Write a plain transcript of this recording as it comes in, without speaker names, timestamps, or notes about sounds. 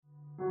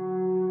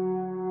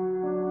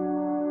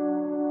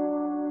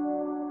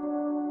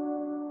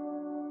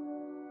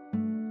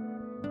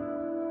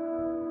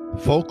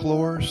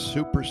Folklore,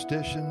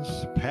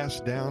 superstitions,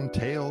 passed down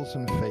tales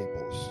and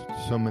fables,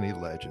 so many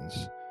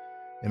legends.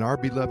 In our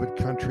beloved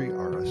country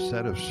are a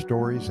set of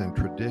stories and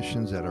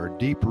traditions that are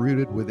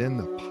deep-rooted within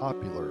the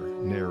popular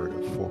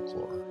narrative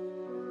folklore.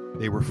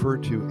 They refer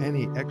to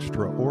any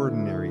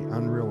extraordinary,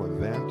 unreal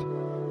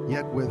event,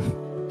 yet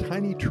with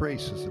tiny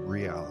traces of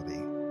reality.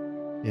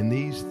 In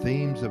these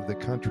themes of the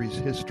country's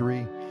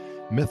history,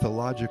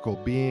 mythological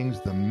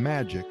beings, the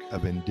magic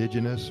of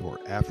indigenous or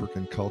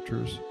African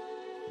cultures,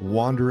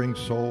 wandering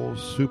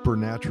souls,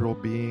 supernatural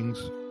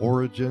beings,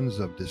 origins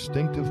of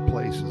distinctive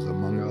places,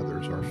 among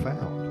others, are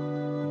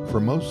found. For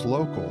most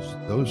locals,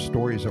 those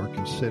stories are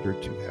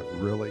considered to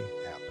have really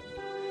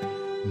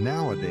happened.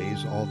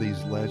 Nowadays, all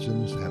these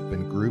legends have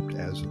been grouped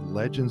as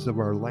legends of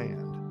our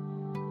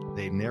land.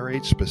 They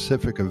narrate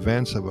specific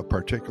events of a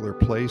particular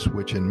place,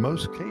 which in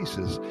most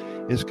cases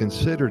is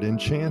considered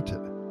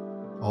enchanted.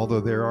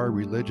 Although there are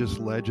religious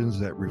legends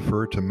that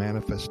refer to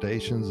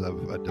manifestations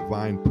of a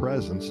divine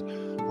presence,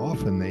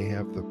 often they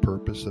have the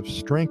purpose of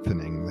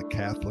strengthening the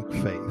Catholic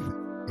faith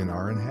in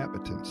our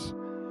inhabitants.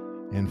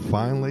 And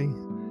finally,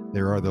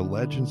 there are the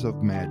legends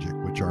of magic,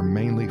 which are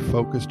mainly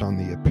focused on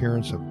the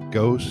appearance of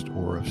ghosts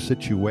or of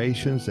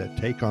situations that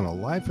take on a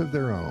life of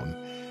their own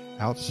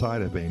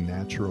outside of a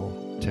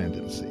natural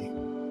tendency.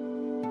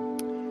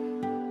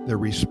 The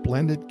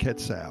resplendent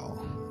Quetzal.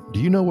 Do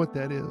you know what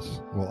that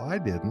is? Well, I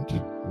didn't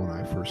when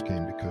I first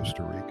came to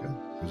Costa Rica.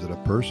 Is it a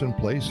person,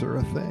 place, or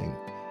a thing?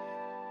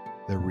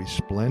 The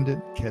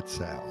resplendent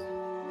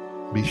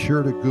Quetzal. Be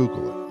sure to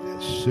Google it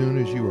as soon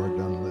as you are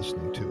done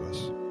listening to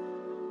us.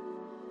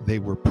 They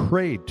were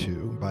prayed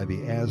to by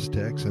the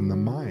Aztecs and the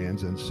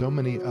Mayans and so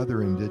many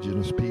other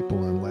indigenous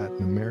people in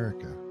Latin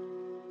America.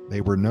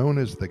 They were known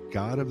as the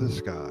god of the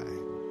sky.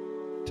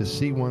 To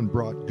see one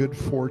brought good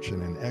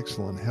fortune and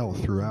excellent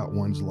health throughout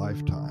one's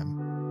lifetime.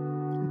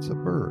 It's a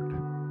bird.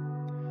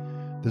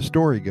 The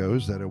story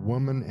goes that a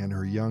woman and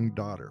her young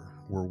daughter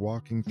were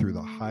walking through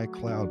the high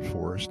cloud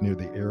forest near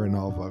the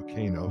Arenal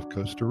volcano of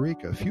Costa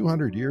Rica a few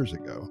hundred years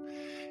ago.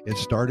 It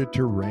started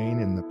to rain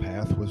and the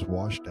path was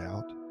washed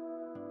out.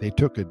 They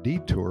took a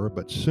detour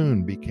but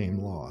soon became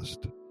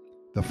lost.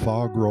 The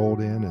fog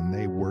rolled in and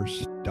they were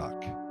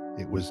stuck.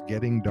 It was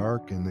getting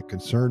dark and the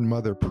concerned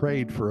mother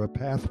prayed for a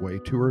pathway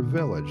to her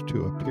village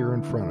to appear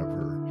in front of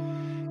her.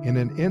 In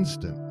an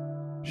instant,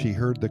 she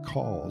heard the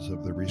calls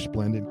of the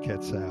resplendent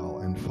Quetzal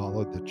and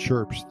followed the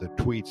chirps, the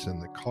tweets,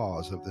 and the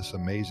caws of this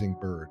amazing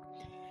bird.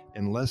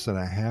 In less than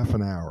a half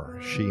an hour,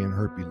 she and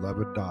her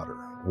beloved daughter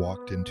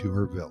walked into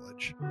her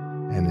village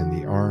and in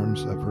the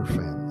arms of her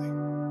family.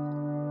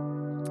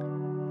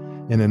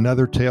 In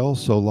another tale,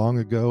 so long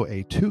ago,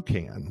 a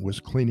toucan was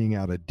cleaning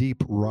out a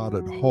deep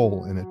rotted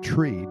hole in a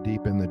tree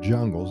deep in the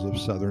jungles of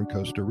southern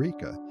Costa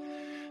Rica.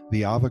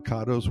 The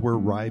avocados were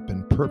ripe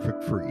and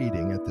perfect for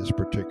eating at this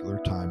particular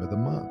time of the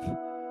month.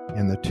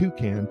 And the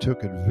toucan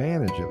took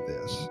advantage of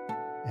this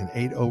and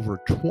ate over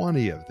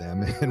 20 of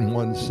them in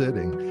one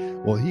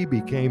sitting. Well, he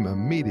became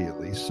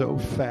immediately so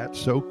fat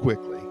so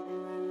quickly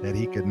that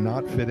he could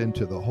not fit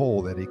into the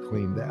hole that he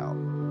cleaned out.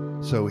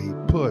 So he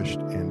pushed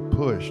and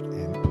pushed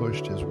and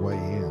pushed his way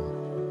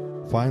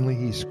in. Finally,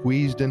 he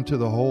squeezed into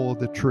the hole of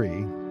the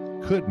tree,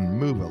 couldn't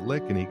move a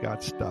lick, and he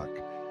got stuck.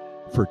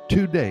 For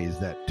 2 days,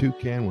 that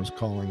toucan was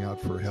calling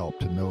out for help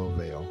to no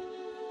avail.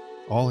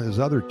 All his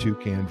other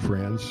toucan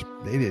friends,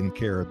 they didn't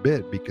care a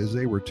bit because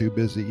they were too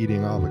busy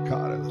eating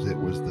avocados. It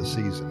was the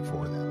season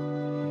for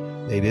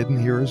them. They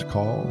didn't hear his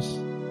calls.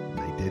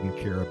 They didn't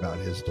care about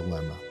his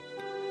dilemma.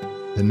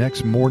 The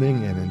next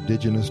morning, an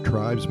indigenous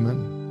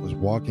tribesman was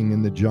walking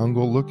in the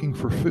jungle looking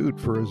for food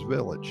for his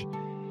village.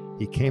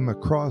 He came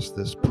across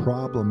this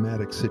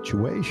problematic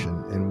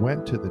situation and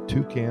went to the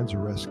toucan's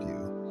rescue.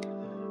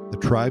 The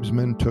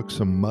tribesman took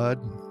some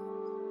mud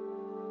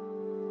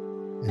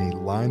and he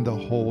lined the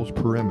hole's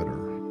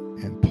perimeter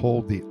and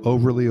pulled the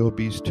overly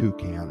obese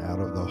toucan out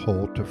of the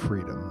hole to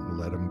freedom and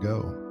let him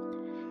go.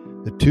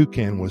 The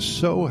toucan was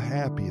so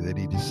happy that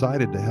he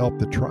decided to help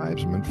the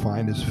tribesman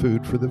find his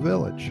food for the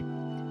village.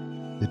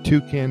 The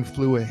toucan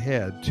flew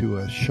ahead to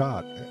a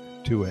spot,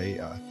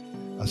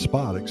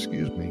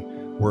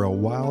 where a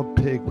wild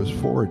pig was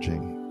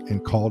foraging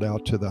and called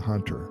out to the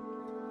hunter.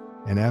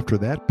 And after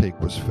that pig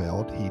was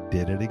felled, he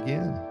did it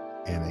again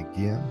and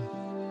again.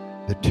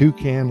 The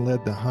toucan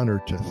led the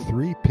hunter to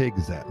 3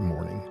 pigs that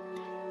morning,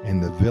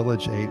 and the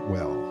village ate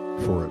well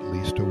for at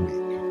least a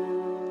week.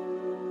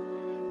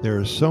 There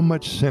is so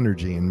much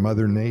synergy in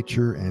Mother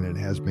Nature, and it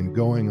has been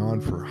going on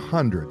for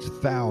hundreds,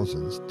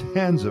 thousands,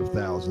 tens of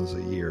thousands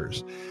of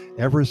years,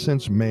 ever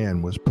since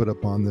man was put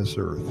upon this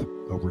earth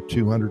over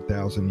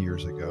 200,000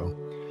 years ago.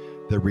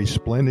 The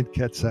resplendent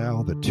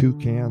Quetzal, the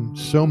toucan,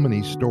 so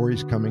many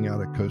stories coming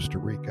out of Costa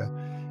Rica,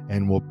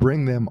 and we'll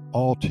bring them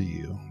all to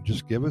you.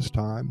 Just give us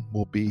time.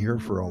 We'll be here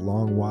for a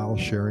long while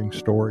sharing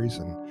stories,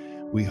 and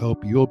we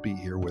hope you'll be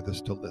here with us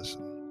to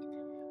listen.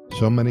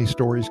 So many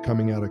stories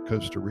coming out of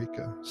Costa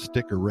Rica.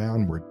 Stick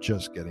around, we're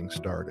just getting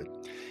started.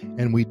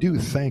 And we do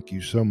thank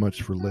you so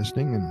much for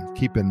listening, and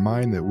keep in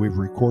mind that we've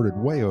recorded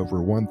way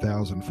over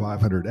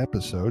 1,500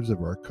 episodes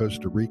of our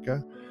Costa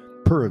Rica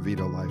Pura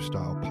Vida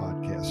Lifestyle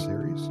podcast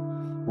series.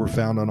 We're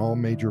found on all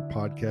major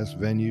podcast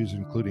venues,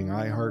 including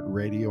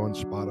iHeartRadio and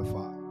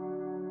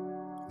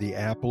Spotify, the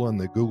Apple and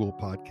the Google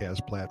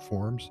podcast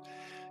platforms,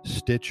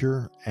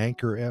 Stitcher,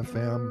 Anchor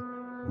FM,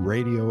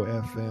 Radio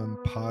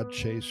FM,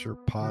 Podchaser,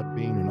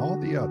 Podbean, and all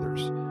the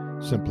others.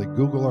 Simply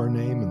Google our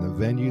name and the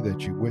venue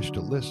that you wish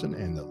to listen,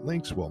 and the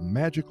links will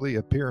magically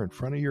appear in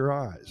front of your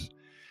eyes.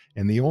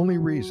 And the only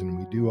reason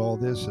we do all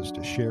this is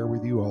to share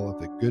with you all of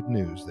the good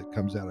news that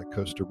comes out of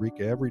Costa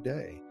Rica every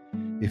day.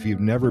 If you've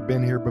never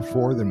been here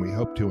before, then we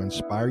hope to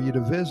inspire you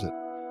to visit.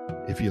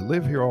 If you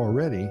live here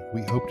already,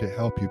 we hope to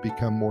help you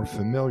become more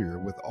familiar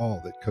with all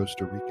that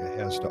Costa Rica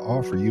has to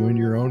offer you in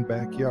your own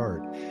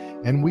backyard.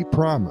 And we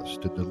promise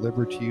to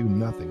deliver to you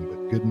nothing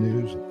but good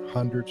news and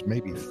hundreds,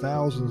 maybe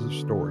thousands of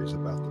stories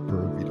about the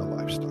Pura Vida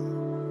lifestyle.